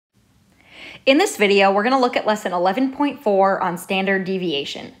In this video, we're going to look at lesson 11.4 on standard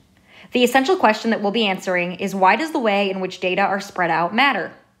deviation. The essential question that we'll be answering is, why does the way in which data are spread out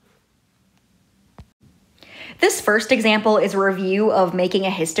matter? This first example is a review of making a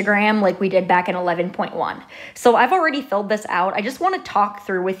histogram like we did back in 11.1. So I've already filled this out. I just want to talk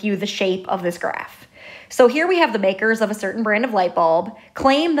through with you the shape of this graph. So here we have the makers of a certain brand of light bulb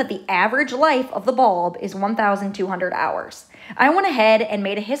claim that the average life of the bulb is 1,200 hours. I went ahead and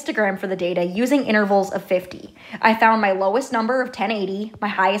made a histogram for the data using intervals of 50. I found my lowest number of 1080, my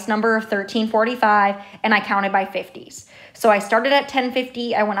highest number of 1345, and I counted by 50s. So I started at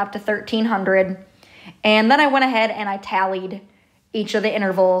 1050, I went up to 1300, and then I went ahead and I tallied each of the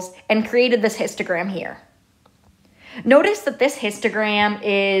intervals and created this histogram here. Notice that this histogram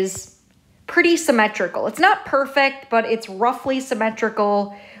is pretty symmetrical. It's not perfect, but it's roughly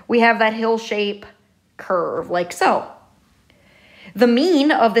symmetrical. We have that hill shape curve like so. The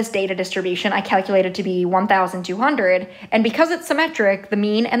mean of this data distribution I calculated to be 1,200, and because it's symmetric, the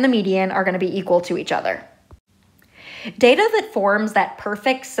mean and the median are going to be equal to each other. Data that forms that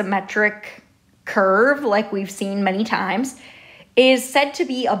perfect symmetric curve, like we've seen many times, is said to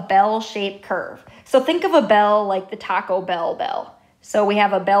be a bell-shaped curve. So think of a bell like the Taco Bell bell. So we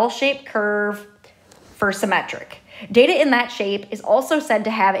have a bell-shaped curve for symmetric. Data in that shape is also said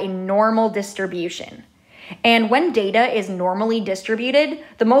to have a normal distribution. And when data is normally distributed,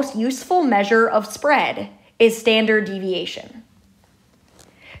 the most useful measure of spread is standard deviation.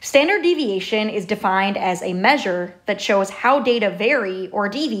 Standard deviation is defined as a measure that shows how data vary or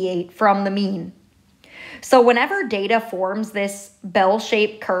deviate from the mean. So whenever data forms this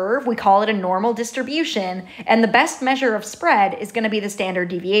bell-shaped curve, we call it a normal distribution, and the best measure of spread is going to be the standard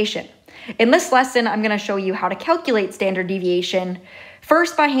deviation. In this lesson, I'm going to show you how to calculate standard deviation,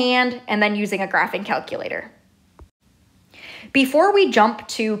 first by hand and then using a graphing calculator. Before we jump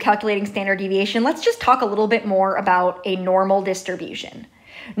to calculating standard deviation, let's just talk a little bit more about a normal distribution.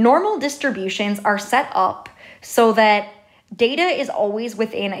 Normal distributions are set up so that data is always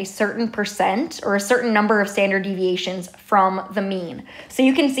within a certain percent or a certain number of standard deviations from the mean. So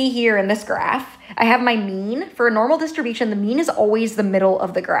you can see here in this graph, I have my mean. For a normal distribution, the mean is always the middle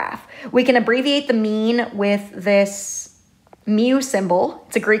of the graph. We can abbreviate the mean with this mu symbol,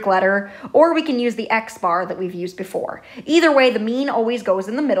 it's a Greek letter, or we can use the X bar that we've used before. Either way, the mean always goes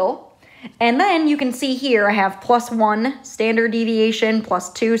in the middle. And then you can see here I have +1 standard deviation,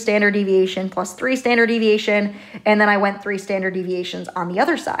 +2 standard deviation, +3 standard deviation, and then I went 3 standard deviations on the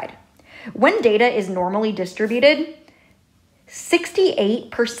other side. When data is normally distributed,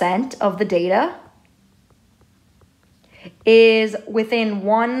 68% of the data is within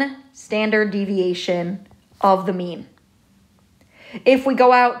 1 standard deviation of the mean. If we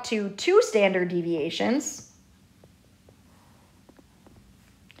go out to 2 standard deviations,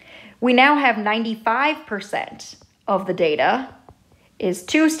 we now have 95% of the data is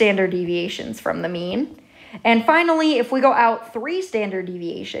 2 standard deviations from the mean. And finally, if we go out 3 standard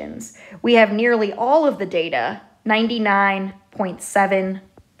deviations, we have nearly all of the data,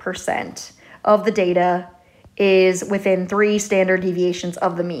 99.7% of the data is within 3 standard deviations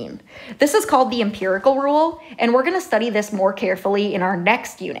of the mean. This is called the empirical rule, and we're going to study this more carefully in our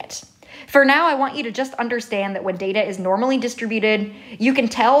next unit. For now, I want you to just understand that when data is normally distributed, you can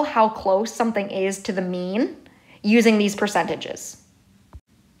tell how close something is to the mean using these percentages.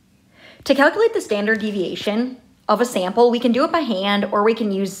 To calculate the standard deviation of a sample, we can do it by hand or we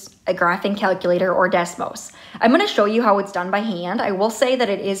can use a graphing calculator or Desmos. I'm going to show you how it's done by hand. I will say that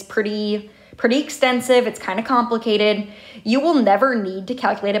it is pretty extensive. It's kind of complicated. You will never need to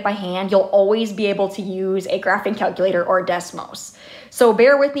calculate it by hand. You'll always be able to use a graphing calculator or Desmos. So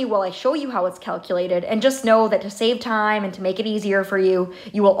bear with me while I show you how it's calculated, and just know that to save time and to make it easier for you,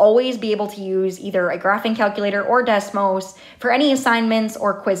 you will always be able to use either a graphing calculator or Desmos for any assignments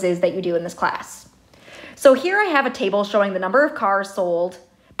or quizzes that you do in this class. So here I have a table showing the number of cars sold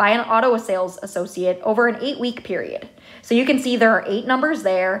by an auto sales associate over an 8-week period. So you can see there are 8 numbers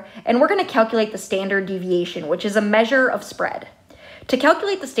there, and we're going to calculate the standard deviation, which is a measure of spread. To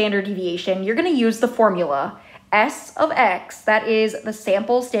calculate the standard deviation, you're going to use the formula S of X, that is the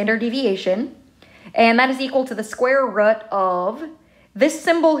sample standard deviation, and that is equal to the square root of this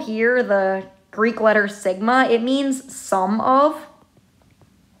symbol here, the Greek letter sigma. It means sum of,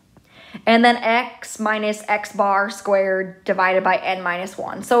 and then x minus x bar squared divided by n minus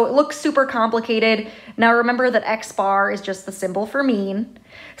 1. So it looks super complicated. Now remember that x bar is just the symbol for mean.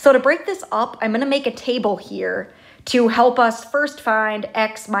 So to break this up, I'm going to make a table here to help us first find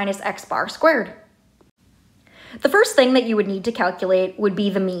x minus x bar squared. The first thing that you would need to calculate would be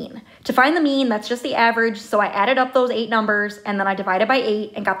the mean. To find the mean, that's just the average, so I added up those 8 numbers and then I divided by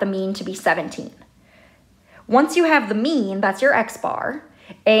 8 and got the mean to be 17. Once you have the mean, that's your x bar.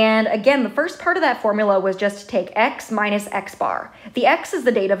 And again, the first part of that formula was just to take x minus x bar. The x is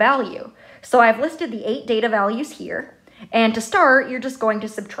the data value. So I've listed the 8 data values here. And to start, you're just going to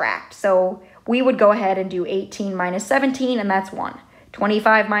subtract. So we would go ahead and do 18 minus 17, and that's 1.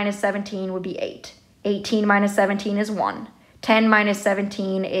 25 minus 17 would be 8. 18 minus 17 is 1. 10 minus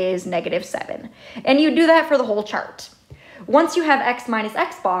 17 is negative 7. And you do that for the whole chart. Once you have x minus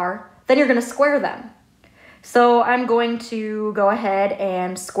x bar, then you're going to square them. So I'm going to go ahead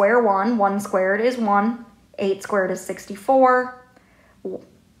and square 1. 1 squared is 1. 8 squared is 64.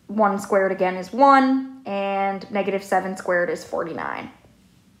 1 squared again is 1. And negative 7 squared is 49.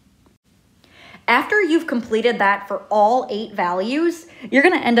 After you've completed that for all 8 values, you're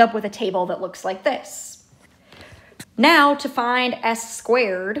going to end up with a table that looks like this. Now, to find s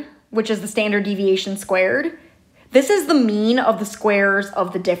squared, which is the standard deviation squared, this is the mean of the squares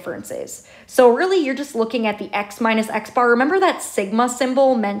of the differences. So really, you're just looking at the x minus x bar. Remember that sigma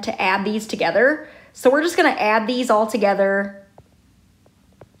symbol meant to add these together? So we're just going to add these all together.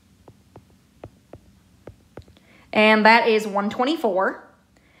 And that is 124.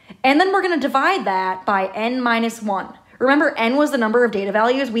 And then we're going to divide that by n minus 1. Remember, n was the number of data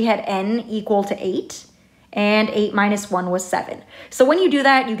values. We had n equal to 8. And 8 minus 1 was 7. So when you do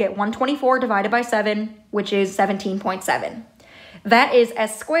that, you get 124 divided by 7, which is 17.7. That is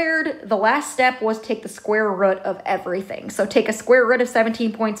s squared. The last step was take the square root of everything. So take a square root of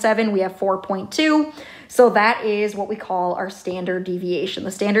 17.7, we have 4.2. So that is what we call our standard deviation.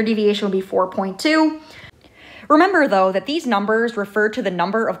 The standard deviation would be 4.2. Remember, though, that these numbers refer to the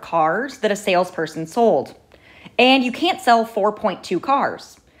number of cars that a salesperson sold. And you can't sell 4.2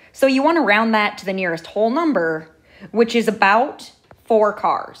 cars. So you want to round that to the nearest whole number, which is about 4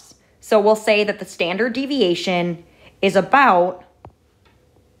 cars. So we'll say that the standard deviation is about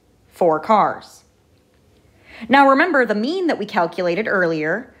 4 cars. Now remember, the mean that we calculated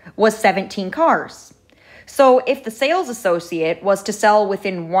earlier was 17 cars. So if the sales associate was to sell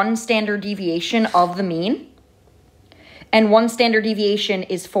within 1 standard deviation of the mean, and 1 standard deviation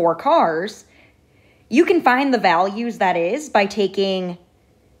is 4 cars, you can find the values that is by taking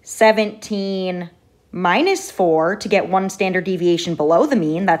 17 minus 4 to get 1 standard deviation below the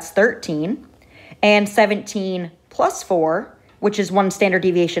mean, that's 13, and 17 plus 4, which is 1 standard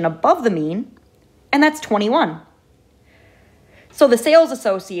deviation above the mean, and that's 21. So the sales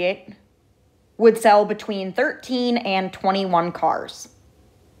associate would sell between 13 and 21 cars.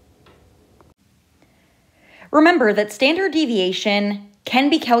 Remember that standard deviation can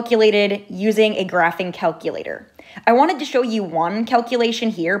be calculated using a graphing calculator. I wanted to show you one calculation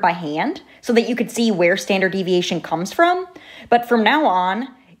here by hand so that you could see where standard deviation comes from, but from now on,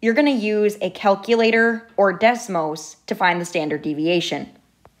 you're going to use a calculator or Desmos to find the standard deviation.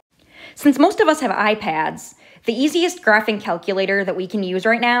 Since most of us have iPads, the easiest graphing calculator that we can use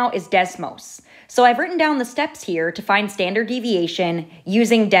right now is Desmos. So I've written down the steps here to find standard deviation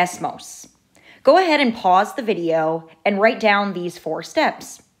using Desmos. Go ahead and pause the video and write down these 4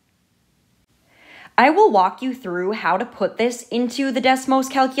 steps. I will walk you through how to put this into the Desmos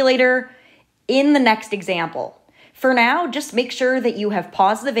calculator in the next example. For now, just make sure that you have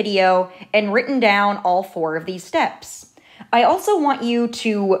paused the video and written down all 4 of these steps. I also want you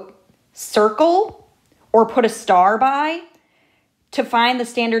to circle or put a star by to find the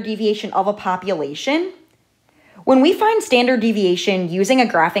standard deviation of a population. When we find standard deviation using a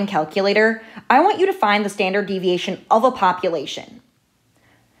graphing calculator, I want you to find the standard deviation of a population.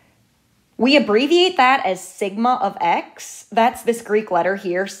 We abbreviate that as sigma of x. That's this Greek letter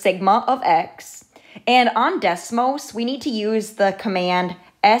here, sigma of x. And on Desmos, we need to use the command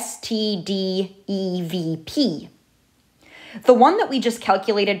stdevp. The one that we just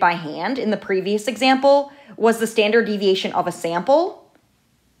calculated by hand in the previous example was the standard deviation of a sample.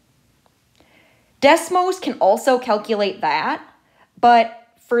 Desmos can also calculate that, but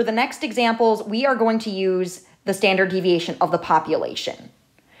for the next examples, we are going to use the standard deviation of the population.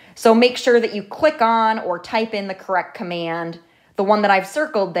 So make sure that you click on or type in the correct command, the one that I've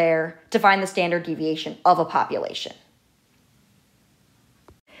circled there, to find the standard deviation of a population.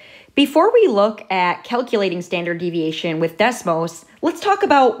 Before we look at calculating standard deviation with Desmos, let's talk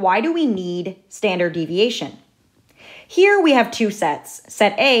about why do we need standard deviation. Here we have 2 sets.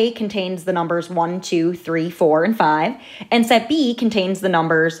 Set A contains the numbers 1, 2, 3, 4, and 5, and set B contains the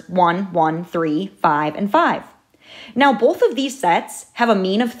numbers 1, 1, 3, 5, and 5. Now, both of these sets have a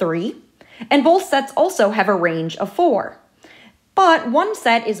mean of 3, and both sets also have a range of 4. But one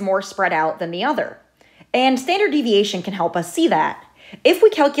set is more spread out than the other. And standard deviation can help us see that. If we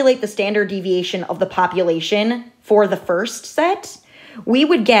calculate the standard deviation of the population for the first set, we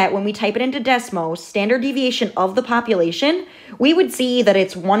would get, when we type it into Desmos, standard deviation of the population, we would see that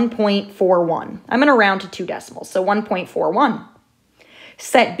it's 1.41. I'm going to round to 2 decimals, so 1.41.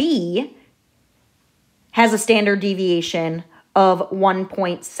 Set B has a standard deviation of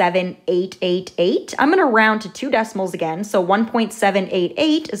 1.7888. I'm going to round to 2 decimals again, so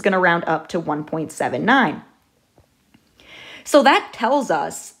 1.788 is going to round up to 1.79. So that tells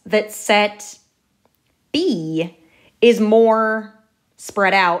us that set B is more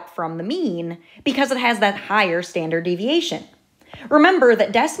spread out from the mean because it has that higher standard deviation. Remember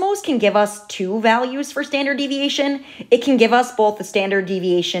that Desmos can give us 2 values for standard deviation. It can give us both the standard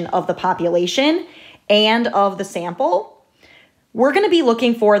deviation of the population and of the sample. We're going to be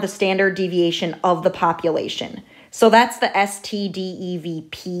looking for the standard deviation of the population. So that's the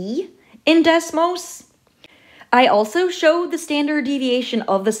STDEVP in Desmos. I also showed the standard deviation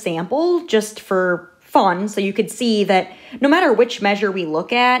of the sample just for fun, so you could see that no matter which measure we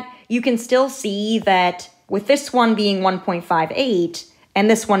look at, you can still see that with this one being 1.58 and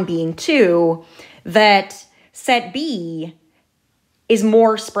this one being 2, that set B is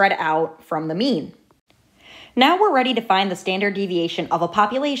more spread out from the mean. Now we're ready to find the standard deviation of a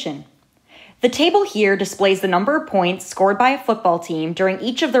population. The table here displays the number of points scored by a football team during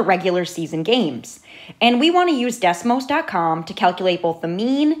each of the regular season games. And we want to use Desmos.com to calculate both the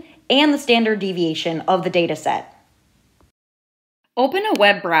mean and the standard deviation of the data set. Open a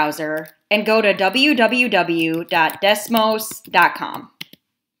web browser and go to www.desmos.com.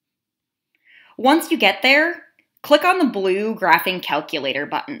 Once you get there, click on the blue Graphing Calculator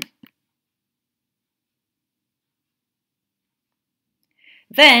button.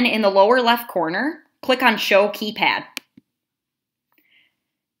 Then, in the lower left corner, click on Show Keypad.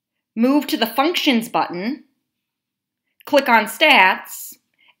 Move to the Functions button, click on Stats,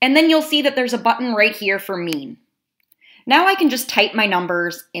 and then you'll see that there's a button right here for Mean. Now I can just type my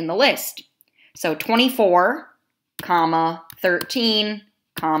numbers in the list. So 24, 13,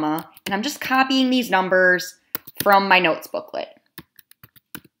 and I'm just copying these numbers from my notes booklet.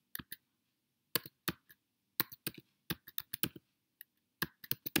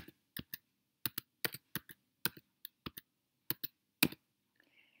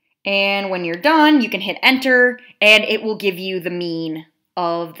 And when you're done, you can hit enter and it will give you the mean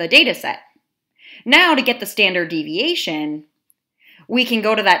of the data set. Now to get the standard deviation, we can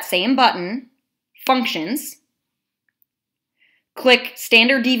go to that same button, Functions, click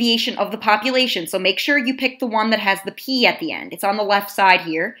Standard Deviation of the Population. So make sure you pick the one that has the P at the end. It's on the left side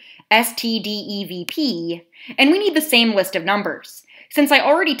here, STDEVP, and we need the same list of numbers. Since I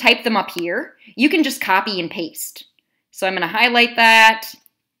already typed them up here, you can just copy and paste. So I'm going to highlight that,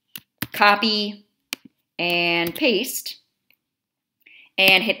 copy, and paste,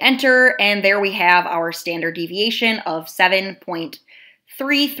 and hit enter, and there we have our standard deviation of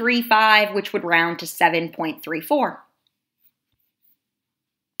 7.335, which would round to 7.34.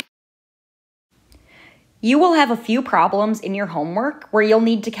 You will have a few problems in your homework where you'll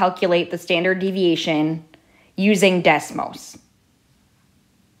need to calculate the standard deviation using Desmos.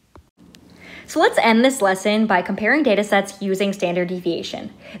 So let's end this lesson by comparing datasets using standard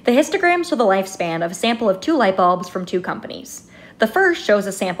deviation. The histograms show the lifespan of a sample of 2 light bulbs from 2 companies. The first shows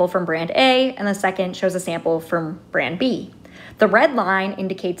a sample from brand A, and the second shows a sample from brand B. The red line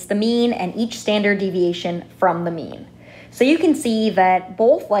indicates the mean and each standard deviation from the mean. So you can see that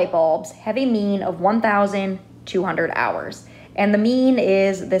both light bulbs have a mean of 1,200 hours, and the mean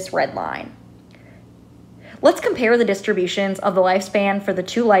is this red line. Let's compare the distributions of the lifespan for the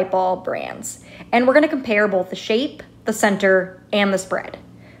 2 light bulb brands, and we're going to compare both the shape, the center, and the spread.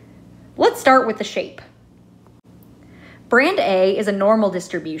 Let's start with the shape. Brand A is a normal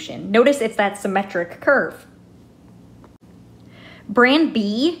distribution. Notice it's that symmetric curve. Brand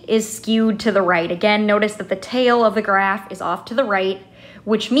B is skewed to the right. Again, notice that the tail of the graph is off to the right,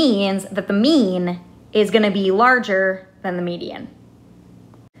 which means that the mean is going to be larger than the median.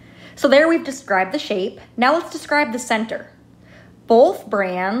 So there we've described the shape. Now let's describe the center. Both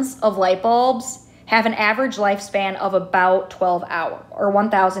brands of light bulbs have an average lifespan of about 12 hours, or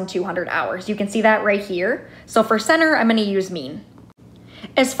 1,200 hours. You can see that right here. So for center, I'm going to use mean.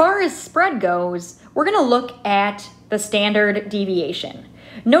 As far as spread goes, we're going to look at the standard deviation.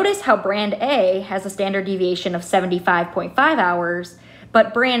 Notice how brand A has a standard deviation of 75.5 hours,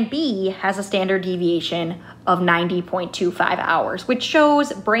 but brand B has a standard deviation of 90.25 hours, which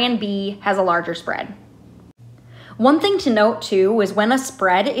shows brand B has a larger spread. One thing to note too is when a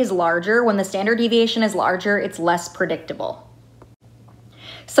spread is larger, when the standard deviation is larger, it's less predictable.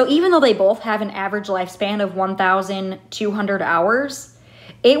 So even though they both have an average lifespan of 1,200 hours,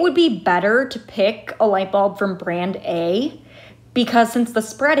 it would be better to pick a light bulb from brand A, because since the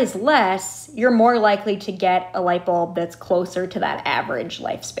spread is less, you're more likely to get a light bulb that's closer to that average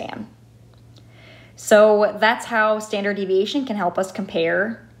lifespan. So that's how standard deviation can help us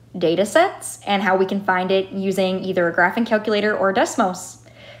compare data sets and how we can find it using either a graphing calculator or Desmos.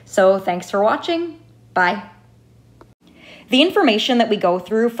 So thanks for watching. Bye. The information that we go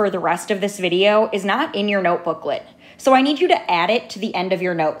through for the rest of this video is not in your note booklet, so I need you to add it to the end of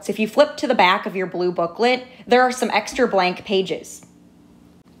your notes. If you flip to the back of your blue booklet, there are some extra blank pages.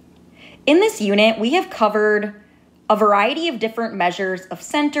 In this unit, we have covered a variety of different measures of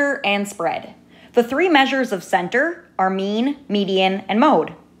center and spread. The three measures of center are mean, median, and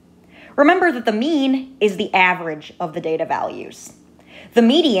mode. Remember that the mean is the average of the data values. The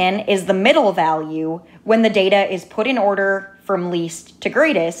median is the middle value when the data is put in order from least to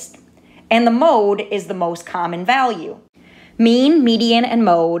greatest, and the mode is the most common value. Mean, median, and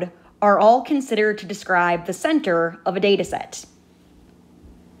mode are all considered to describe the center of a data set.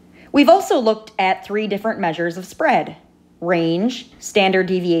 We've also looked at three different measures of spread: range, standard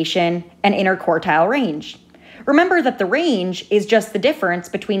deviation, and interquartile range. Remember that the range is just the difference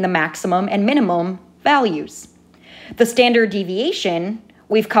between the maximum and minimum values. The standard deviation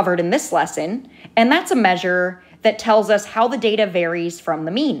we've covered in this lesson, and that's a measure that tells us how the data varies from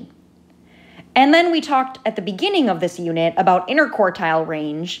the mean. And then we talked at the beginning of this unit about interquartile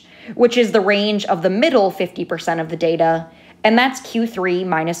range, which is the range of the middle 50% of the data, and that's Q3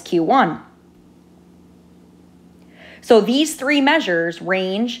 minus Q1. So these three measures,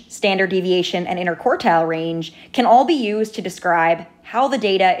 range, standard deviation, and interquartile range, can all be used to describe how the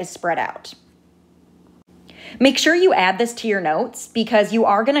data is spread out. Make sure you add this to your notes because you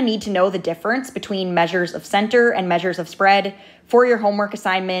are going to need to know the difference between measures of center and measures of spread for your homework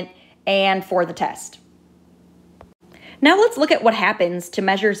assignment and for the test. Now let's look at what happens to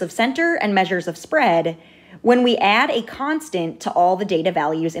measures of center and measures of spread when we add a constant to all the data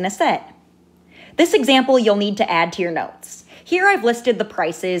values in a set. This example you'll need to add to your notes. Here I've listed the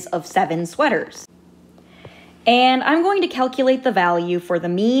prices of 7 sweaters. And I'm going to calculate the value for the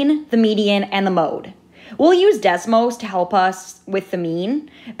mean, the median, and the mode. We'll use Desmos to help us with the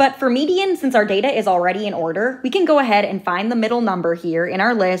mean, but for median, since our data is already in order, we can go ahead and find the middle number here in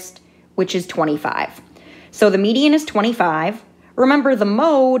our list, which is 25. So the median is 25. Remember, the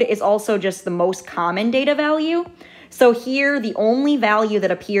mode is also just the most common data value. So here, the only value that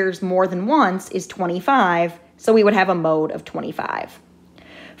appears more than once is 25, so we would have a mode of 25.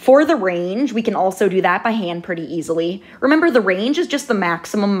 For the range, we can also do that by hand pretty easily. Remember, the range is just the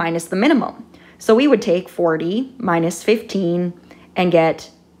maximum minus the minimum. So we would take 40 minus 15 and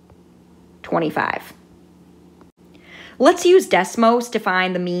get 25. Let's use Desmos to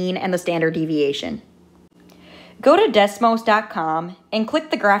find the mean and the standard deviation. Go to desmos.com and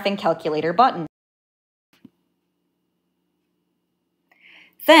click the graphing calculator button.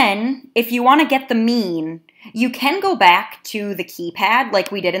 Then, if you want to get the mean, you can go back to the keypad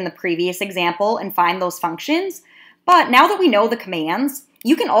like we did in the previous example and find those functions. But now that we know the commands,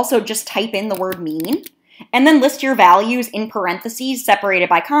 you can also just type in the word mean and then list your values in parentheses separated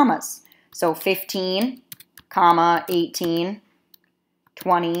by commas. So 15, comma, 18,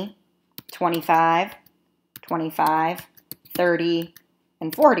 20, 25, 25, 30,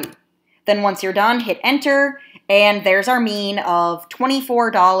 and 40. Then once you're done, hit enter, and there's our mean of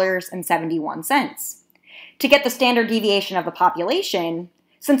 $24.71. To get the standard deviation of the population,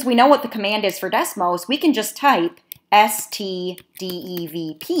 since we know what the command is for Desmos, we can just type STDEVP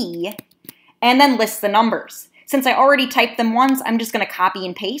and then list the numbers. Since I already typed them once, I'm just going to copy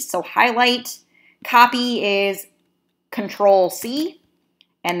and paste. So highlight, copy is Control C,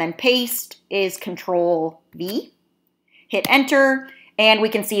 and then paste is Control V. Hit enter, and we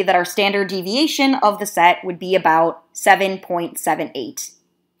can see that our standard deviation of the set would be about 7.78.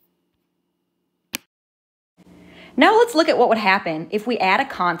 Now let's look at what would happen if we add a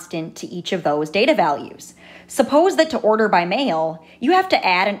constant to each of those data values. Suppose that to order by mail, you have to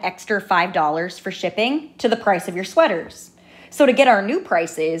add an extra $5 for shipping to the price of your sweaters. So to get our new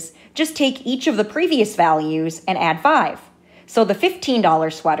prices, just take each of the previous values and add 5. So the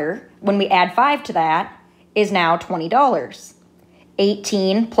 $15 sweater, when we add 5 to that, is now $20.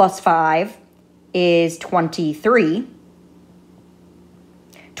 18 plus 5 is 23.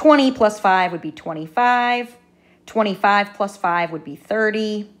 20 plus 5 would be 25. 25 plus 5 would be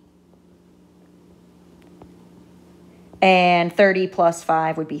 30. And 30 plus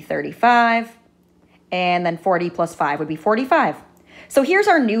 5 would be 35. And then 40 plus 5 would be 45. So here's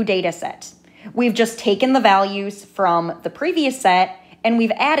our new data set. We've just taken the values from the previous set and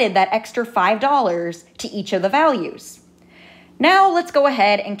we've added that extra $5 to each of the values. Now let's go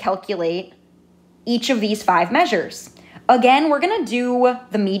ahead and calculate each of these 5 measures. Again, we're going to do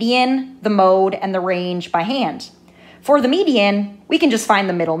the median, the mode, and the range by hand. For the median, we can just find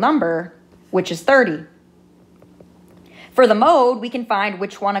the middle number, which is 30. For the mode, we can find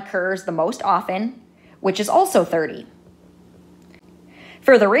which one occurs the most often, which is also 30.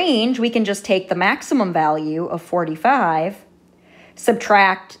 For the range, we can just take the maximum value of 45,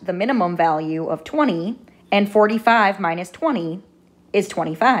 subtract the minimum value of 20, and 45 minus 20 is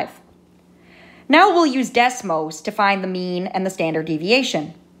 25. Now we'll use Desmos to find the mean and the standard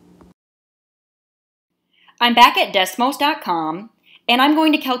deviation. I'm back at Desmos.com, and I'm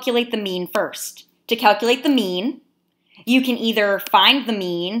going to calculate the mean first. To calculate the mean, you can either find the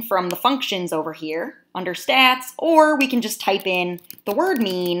mean from the functions over here under stats, or we can just type in the word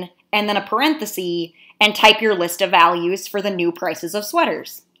mean and then a parenthesis and type your list of values for the new prices of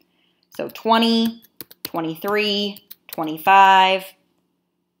sweaters. So 20, 23, 25,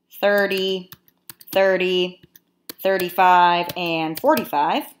 30, 30, 35, and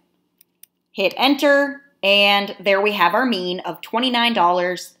 45. Hit enter, and there we have our mean of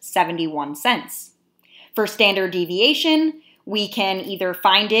 $29.71. For standard deviation, we can either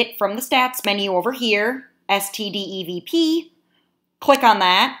find it from the stats menu over here, STDEVP, click on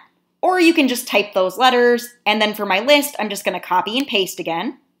that, or you can just type those letters, and then for my list, I'm just going to copy and paste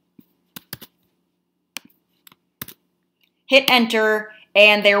again. Hit enter,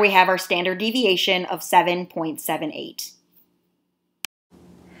 and there we have our standard deviation of 7.78.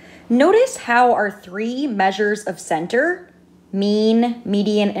 Notice how our 3 measures of center, mean,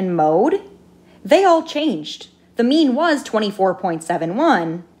 median, and mode, they all changed. The mean was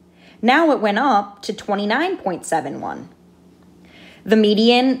 24.71. Now it went up to 29.71. The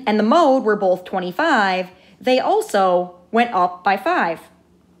median and the mode were both 25. They also went up by 5.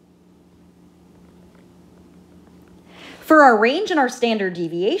 For our range and our standard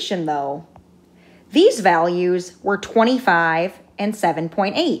deviation, though, these values were 25 and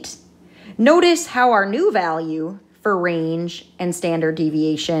 7.8. Notice how our new value for range and standard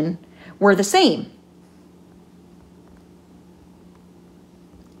deviation were the same.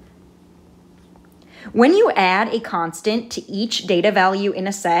 When you add a constant to each data value in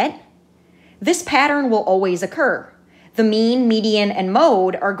a set, this pattern will always occur. The mean, median, and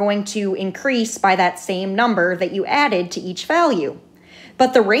mode are going to increase by that same number that you added to each value.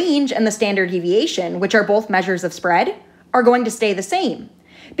 But the range and the standard deviation, which are both measures of spread, are going to stay the same.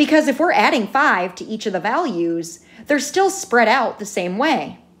 Because if we're adding 5 to each of the values, they're still spread out the same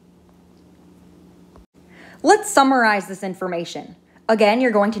way. Let's summarize this information. Again,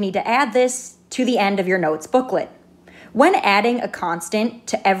 you're going to need to add this to the end of your notes booklet. When adding a constant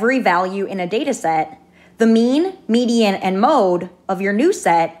to every value in a data set, the mean, median, and mode of your new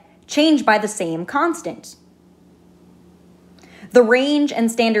set change by the same constant. The range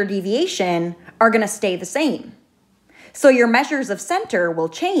and standard deviation are going to stay the same. So your measures of center will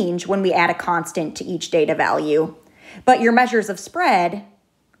change when we add a constant to each data value, but your measures of spread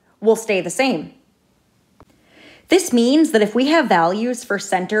will stay the same. This means that if we have values for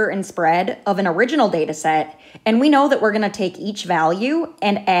center and spread of an original data set, and we know that we're going to take each value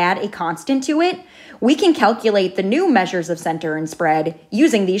and add a constant to it, we can calculate the new measures of center and spread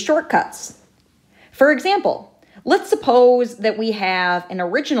using these shortcuts. For example, let's suppose that we have an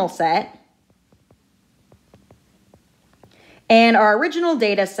original set, and our original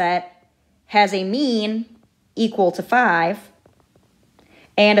data set has a mean equal to 5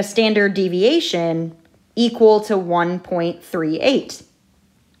 and a standard deviation equal to 1.38.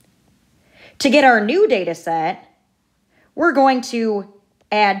 To get our new data set, we're going to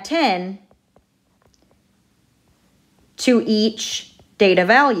add 10 to each data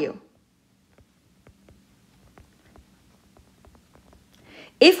value.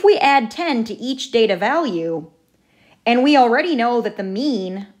 If we add 10 to each data value, and we already know that the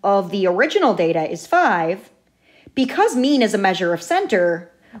mean of the original data is 5, because mean is a measure of center,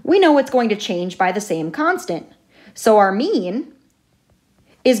 we know it's going to change by the same constant. So our mean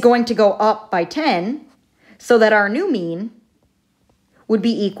is going to go up by 10, so that our new mean would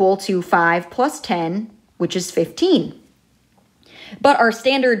be equal to 5 plus 10, which is 15. But our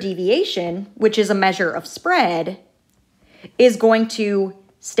standard deviation, which is a measure of spread, is going to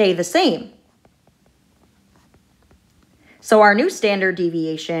stay the same. So our new standard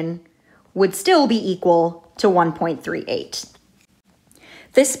deviation would still be equal to 1.38.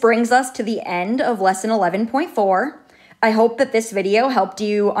 This brings us to the end of lesson 11.4. I hope that this video helped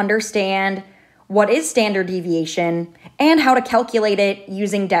you understand what is standard deviation and how to calculate it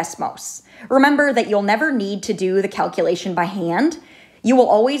using Desmos. Remember that you'll never need to do the calculation by hand. You will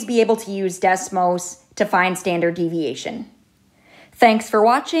always be able to use Desmos to find standard deviation. Thanks for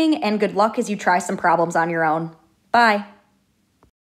watching, and good luck as you try some problems on your own. Bye.